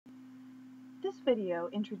This video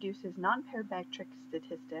introduces nonparametric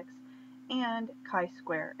statistics and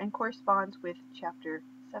chi-square and corresponds with Chapter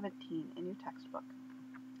 17 in your textbook.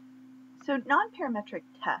 So nonparametric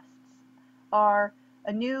tests are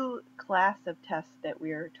a new class of tests that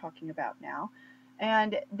we're talking about now,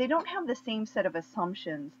 and they don't have the same set of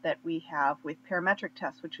assumptions that we have with parametric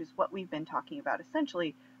tests, which is what we've been talking about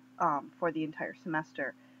essentially for the entire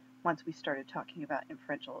semester once we started talking about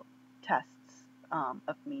inferential tests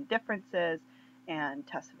of mean differences and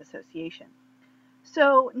tests of association.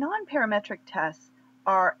 So nonparametric tests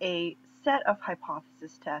are a set of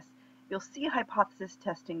hypothesis tests. You'll see hypothesis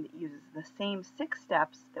testing that uses the same 6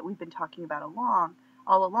 steps that we've been talking about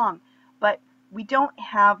all along, but we don't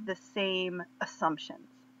have the same assumptions.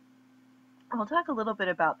 And we'll talk a little bit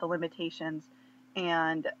about the limitations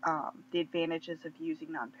and the advantages of using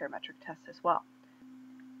nonparametric tests as well.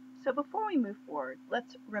 So before we move forward,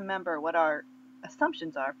 let's remember what our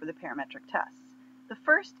assumptions are for the parametric tests. The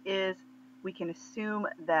first is we can assume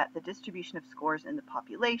that the distribution of scores in the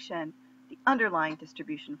population, the underlying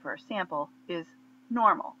distribution for a sample, is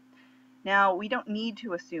normal. Now, we don't need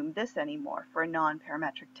to assume this anymore for a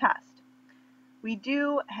non-parametric test. We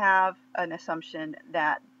do have an assumption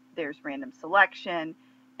that there's random selection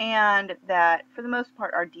and that, for the most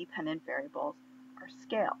part, our dependent variables are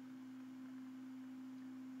scale.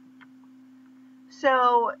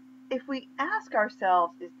 So if we ask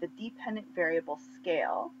ourselves, is the dependent variable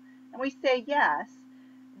scale, and we say yes,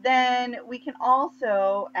 then we can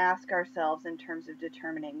also ask ourselves in terms of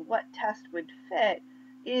determining what test would fit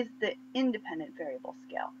is the independent variable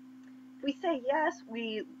scale. If we say yes,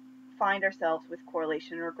 we find ourselves with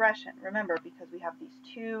correlation and regression. Remember, because we have these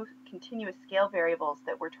 2 continuous scale variables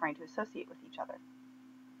that we're trying to associate with each other.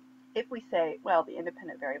 If we say, well, the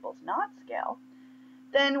independent variable is not scale,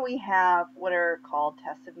 then we have what are called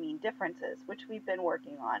tests of mean differences, which we've been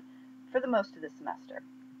working on for the most of the semester.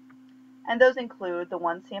 And those include the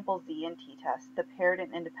one sample Z and t-test, the paired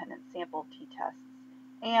and independent sample t-tests,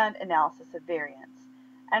 and analysis of variance.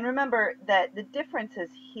 And remember that the differences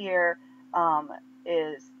here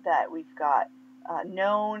is that we've got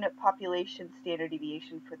known population standard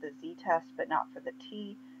deviation for the Z-test, but not for the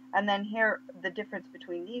T. And then here, the difference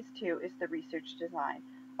between these two is the research design,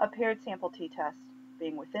 a paired sample t-test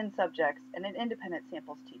being within subjects and an independent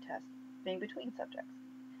samples t-test being between subjects.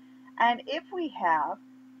 And if we have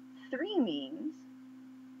 3 means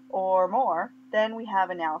or more, then we have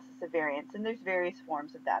analysis of variance, and there's various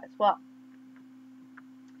forms of that as well.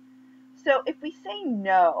 So if we say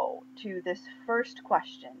no to this first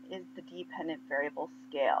question, is the dependent variable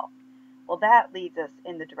scale? Well, that leads us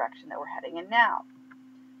in the direction that we're heading in now.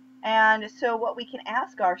 And so what we can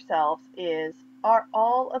ask ourselves is, are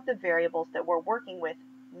all of the variables that we're working with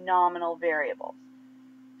nominal variables?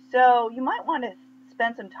 So you might want to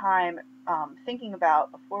spend some time thinking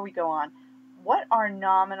about, before we go on, what are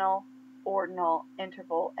nominal, ordinal,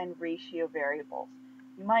 interval, and ratio variables?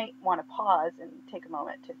 You might want to pause and take a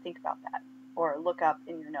moment to think about that, or look up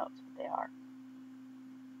in your notes what they are.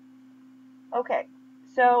 Okay,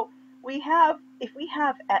 so if we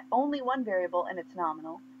have at only one variable and it's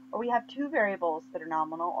nominal, or we have 2 variables that are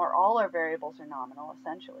nominal, or all our variables are nominal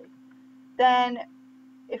essentially, then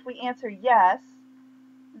if we answer yes,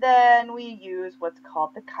 then we use what's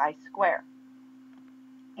called the chi-square.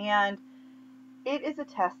 And it is a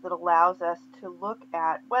test that allows us to look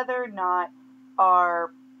at whether or not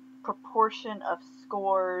our proportion of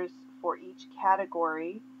scores for each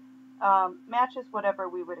category matches whatever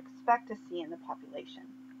we would expect to see in the population.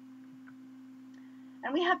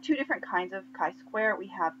 And we have 2 different kinds of chi-square. We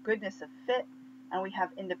have goodness of fit and we have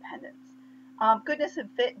independence. Goodness of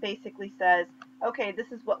fit basically says, okay,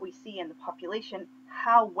 this is what we see in the population.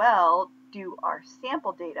 How well do our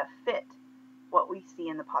sample data fit what we see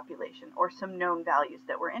in the population, or some known values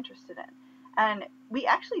that we're interested in? And we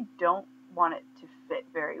actually don't want it to fit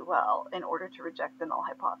very well in order to reject the null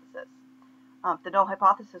hypothesis. The null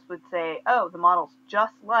hypothesis would say, oh, the model's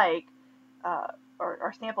just like, or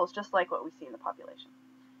our sample is just like what we see in the population.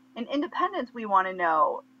 In independence, we want to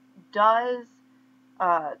know, does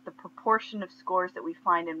the proportion of scores that we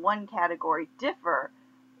find in one category differ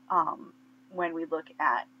when we look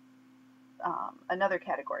at another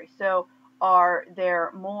category? So are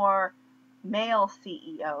there more male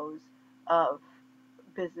CEOs of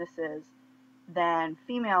businesses than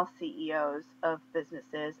female CEOs of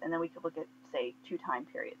businesses? And then we could look at, say, 2 time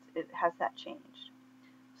periods. Has that changed?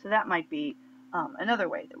 So that might be another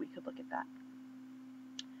way that we could look at that.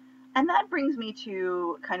 And that brings me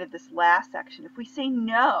to kind of this last section. If we say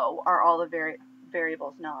no, are all the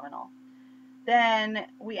variables nominal? Then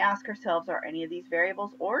we ask ourselves, are any of these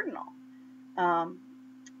variables ordinal?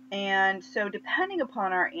 And so depending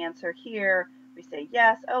upon our answer here, we say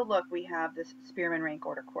yes, oh look, we have this Spearman rank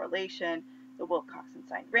order correlation, the Wilcoxon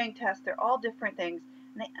signed rank test, they're all different things,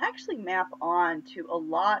 and they actually map on to a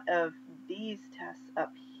lot of these tests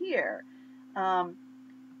up here.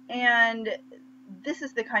 And this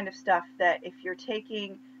is the kind of stuff that if you're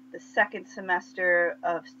taking the second semester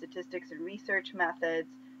of statistics and research methods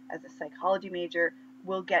as a psychology major,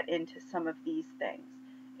 we'll get into some of these things.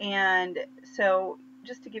 And so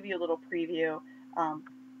just to give you a little preview,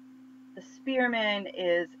 the Spearman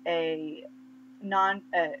is the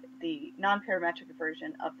nonparametric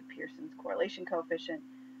version of the Pearson's correlation coefficient.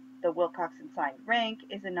 The Wilcoxon signed rank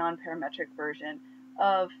is a nonparametric version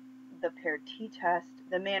of the paired t-test.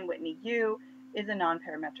 The Mann-Whitney U is a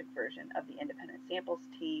nonparametric version of the independent samples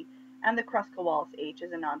t, and the Kruskal-Wallis H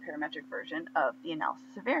is a nonparametric version of the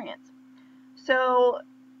analysis of variance. So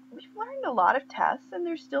we've learned a lot of tests, and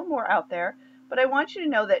there's still more out there, but I want you to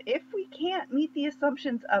know that if we can't meet the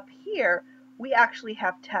assumptions up here, we actually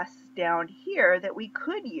have tests down here that we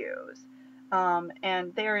could use,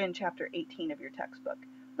 and they're in chapter 18 of your textbook.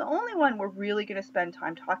 The only one we're really going to spend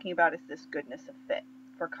time talking about is this goodness of fit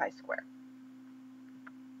for chi-square.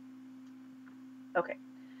 Okay,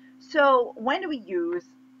 so when do we use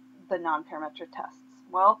the nonparametric tests?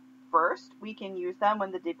 Well, first, we can use them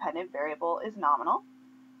when the dependent variable is nominal.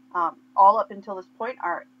 All up until this point,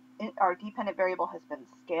 our dependent variable has been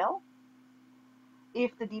scale.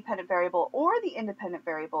 If the dependent variable or the independent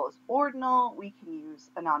variable is ordinal, we can use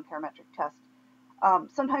a nonparametric test.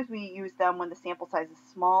 Sometimes we use them when the sample size is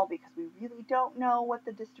small because we really don't know what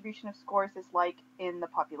the distribution of scores is like in the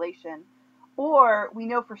population, or we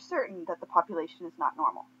know for certain that the population is not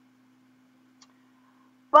normal.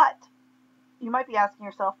 But you might be asking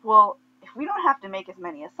yourself, well, if we don't have to make as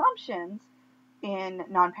many assumptions in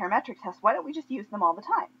nonparametric tests, why don't we just use them all the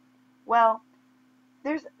time? Well,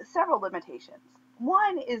 there's several limitations.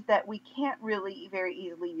 One is that we can't really very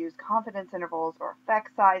easily use confidence intervals or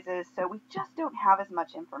effect sizes, so we just don't have as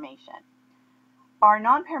much information. Our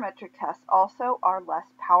nonparametric tests also are less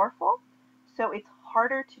powerful, so it's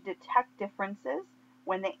harder to detect differences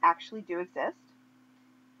when they actually do exist.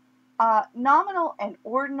 Nominal and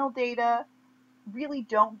ordinal data really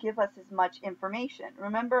don't give us as much information.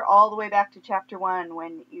 Remember all the way back to chapter 1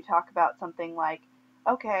 when you talk about something like,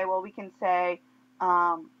 okay, well, we can say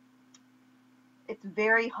it's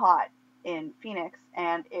very hot in Phoenix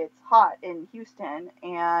and it's hot in Houston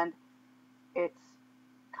and it's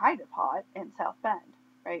kind of hot in South Bend,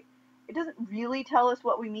 right? It doesn't really tell us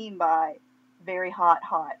what we mean by very hot,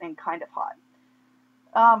 hot, and kind of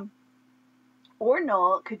hot.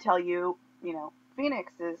 Ordinal could tell you,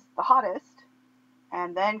 Phoenix is the hottest,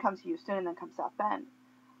 and then comes Houston, and then comes South Bend.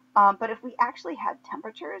 But if we actually had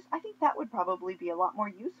temperatures, I think that would probably be a lot more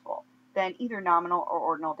useful than either nominal or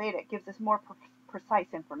ordinal data. It gives us more precise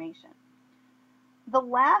information. The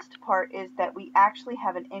last part is that we actually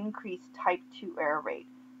have an increased type 2 error rate.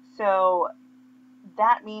 So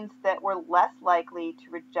that means that we're less likely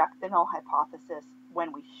to reject the null hypothesis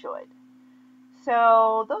when we should.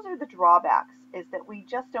 So those are the drawbacks, is that we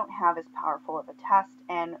just don't have as powerful of a test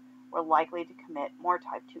and we're likely to commit more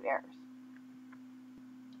type 2 errors.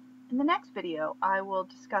 In the next video, I will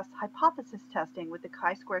discuss hypothesis testing with the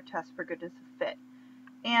chi-square test for goodness of fit.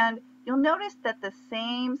 And you'll notice that the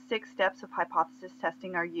same 6 steps of hypothesis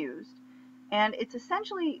testing are used. And it's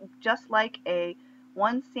essentially just like a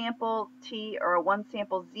one sample T or a one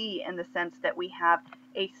sample Z in the sense that we have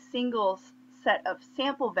a single set of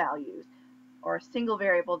sample values or a single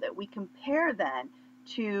variable that we compare then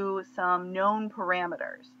to some known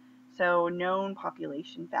parameters, so known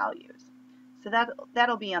population values. So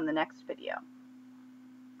that'll be on the next video.